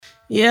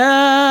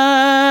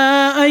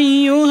يا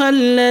أيها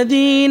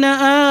الذين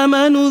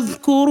آمنوا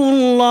اذكروا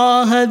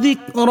الله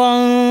ذكرا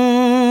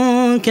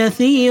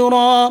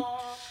كثيرا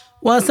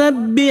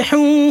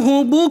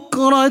وسبحوه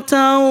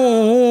بكرة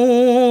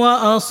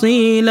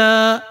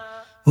وأصيلا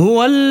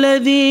هو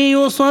الذي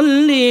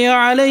يصلي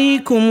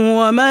عليكم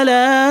وملائكته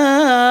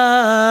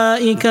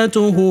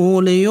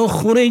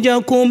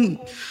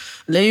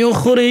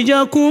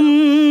ليخرجكم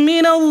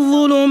من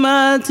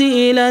الظلمات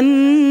إلى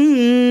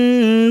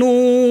النور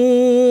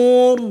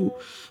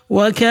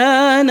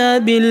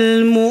وكان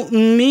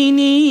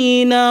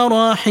بالمؤمنين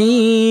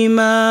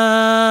رحيما.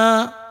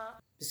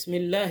 بسم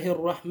الله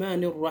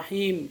الرحمن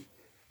الرحيم.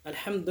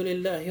 الحمد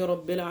لله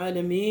رب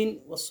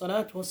العالمين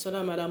والصلاة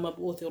والسلام على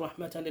مبعوث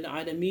رحمة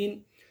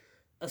للعالمين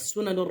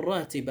السنن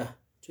الراتبة.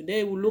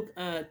 Today we look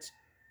at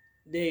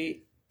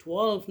the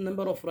 12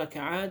 number of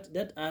Rakaat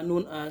that are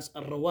known as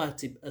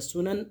Ar-Rawaatib,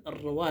 Sunan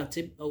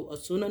Ar-Rawaatib or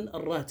Sunan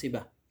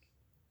Ar-Ratibah.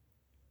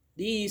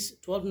 These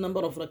 12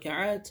 number of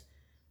Rakaat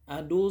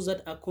are those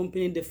that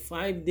accompany the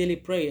 5 daily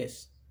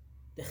prayers,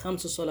 the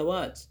Khamsu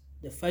Salawat,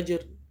 the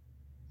Fajr,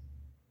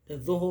 the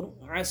Dhuhr,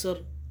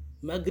 Asr,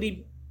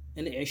 Maghrib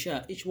and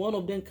Isha. Each one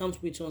of them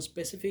comes with some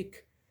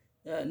specific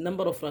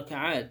number of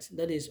Rakaat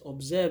that is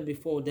observed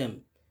before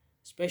them,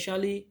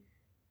 especially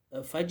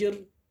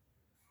Fajr,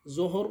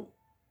 Zuhr,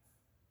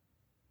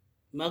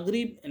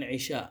 Maghrib and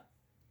Isha,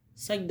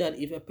 such that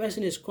if a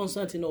person is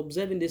constant in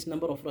observing this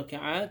number of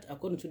Rakaat,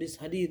 according to this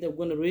hadith that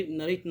we're going to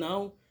narrate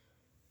now,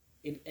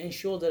 it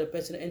ensures that a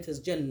person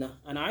enters Jannah.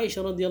 And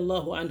Aisha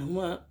radiallahu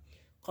anhuma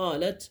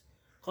قالت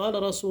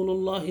قال رسول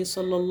الله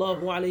صلى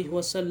الله عليه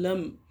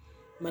وسلم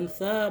من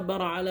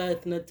ثابر على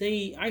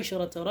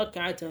 12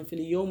 ركعة في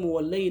اليوم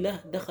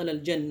والليلة دخل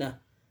الجنة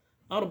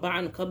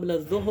 4 قبل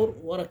الظهر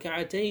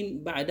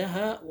وركعتين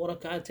بعدها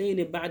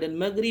وركعتين بعد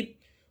المغرب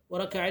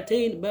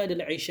وركعتين بعد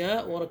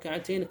العشاء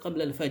وركعتين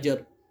قبل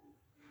الفجر.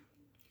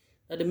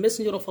 That the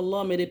Messenger of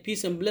Allah, may the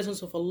peace and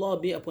blessings of Allah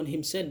be upon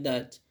him, said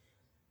that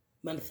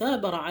من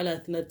ثابر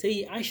على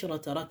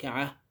 12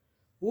 ركعة,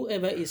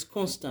 whoever is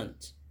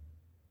constant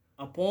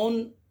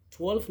upon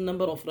 12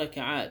 number of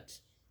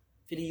raka'at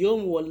في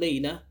اليوم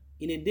والليلة,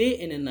 in a day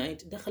and a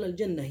night, دخل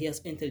الجنة, he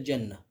has entered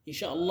Jannah.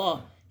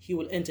 Inshallah, he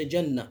will enter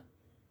Jannah.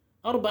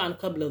 4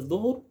 قبل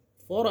الظهر,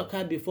 4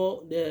 rakat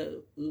before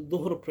the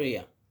Dhuhr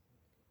prayer.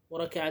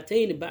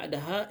 وركعتين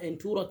بعدها, and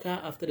 2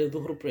 rakat after the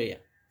Dhuhr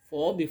prayer.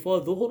 4 before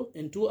Dhuhr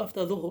and 2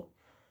 after Dhuhr.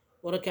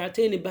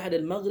 وركعتين بعد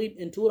المغرب,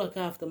 and 2 rakat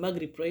after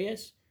Maghrib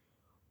prayers.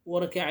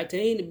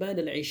 وركعتين بعد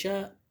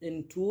العشاء,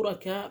 and 2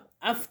 rakat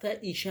after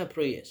Isha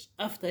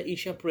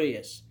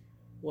prayers.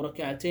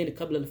 وركعتين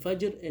قبل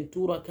الفجر, and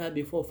 2 rakat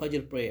before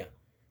Fajr prayer.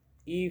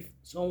 If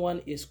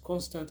someone is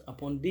constant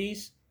upon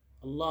this,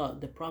 Allah,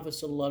 the Prophet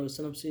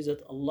ﷺ says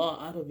that Allah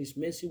out of his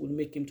mercy will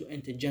make him to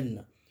enter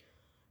Jannah.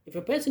 If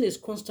a person is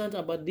constant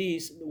about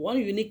this, one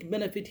unique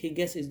benefit he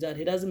gets is that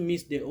he doesn't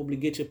miss the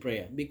obligatory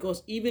prayer,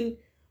 because even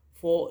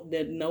for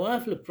the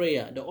nafl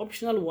prayer, the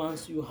optional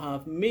ones, you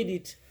have made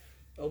it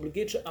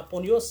obligatory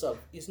upon yourself.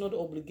 It's not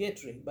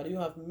obligatory, but you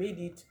have made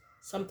it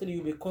something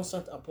you'll be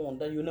constant upon,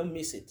 that you not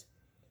miss it.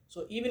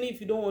 So even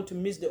if you don't want to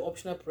miss the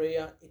optional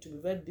prayer, it will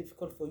be very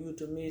difficult for you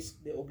to miss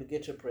the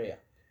obligatory prayer.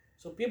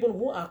 So people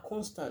who are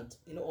constant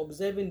in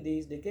observing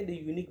this, they get the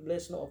unique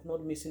blessing of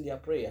not missing their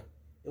prayer.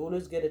 They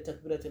always get a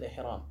takbirat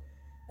al-ihram.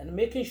 And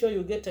making sure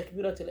you get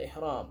takbirat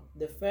al-ihram,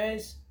 the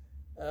first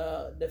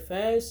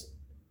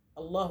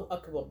Allahu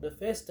Akbar, the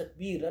first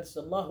takbir, that's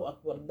Allahu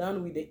Akbar,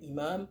 done with the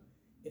imam.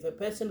 If a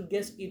person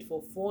gets it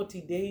for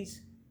 40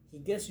 days, he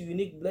gets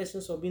unique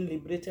blessings of being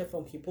liberated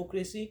from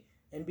hypocrisy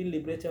and being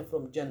liberated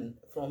from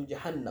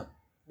Jahannam.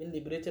 Being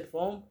liberated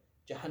from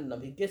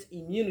Jahannam. He gets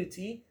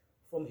immunity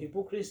from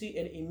hypocrisy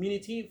and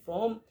immunity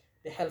from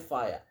the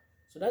hellfire.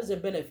 So that's the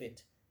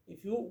benefit.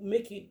 If you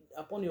make it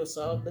upon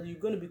yourself that you're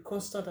going to be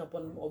constant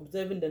upon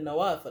observing the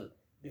nawafil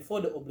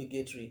before the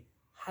obligatory,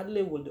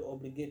 hardly will the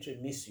obligatory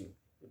miss you.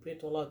 We pray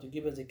to Allah to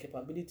give us the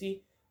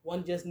capability.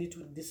 One just needs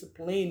to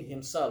discipline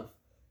himself,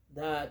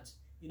 that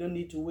you don't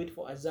need to wait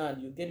for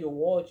azan. You get your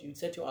watch, you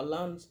set your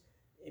alarms.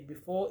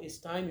 Before it's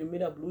time, you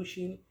made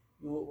ablution,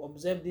 you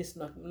observe this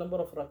number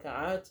of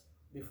raka'at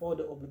before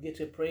the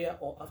obligatory prayer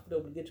or after the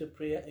obligatory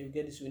prayer, and you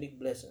get these unique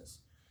blessings.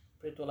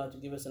 Pray to Allah to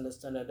give us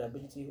understanding and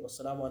ability.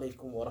 Wassalamu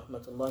alaikum wa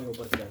rahmatullahi wa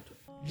barakatuh.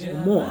 For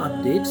more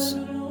updates,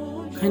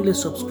 kindly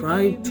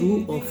subscribe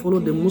to or follow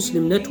the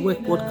Muslim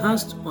Network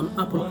podcast on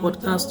Apple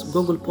Podcasts,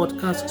 Google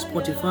Podcasts,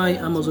 Spotify,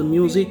 Amazon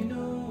Music,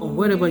 or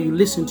wherever you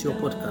listen to your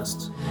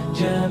podcasts.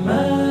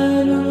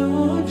 جمال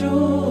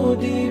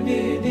الوجود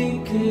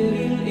بذكر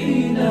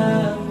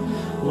الإله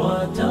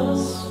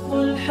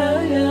وتصفو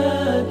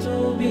الحياة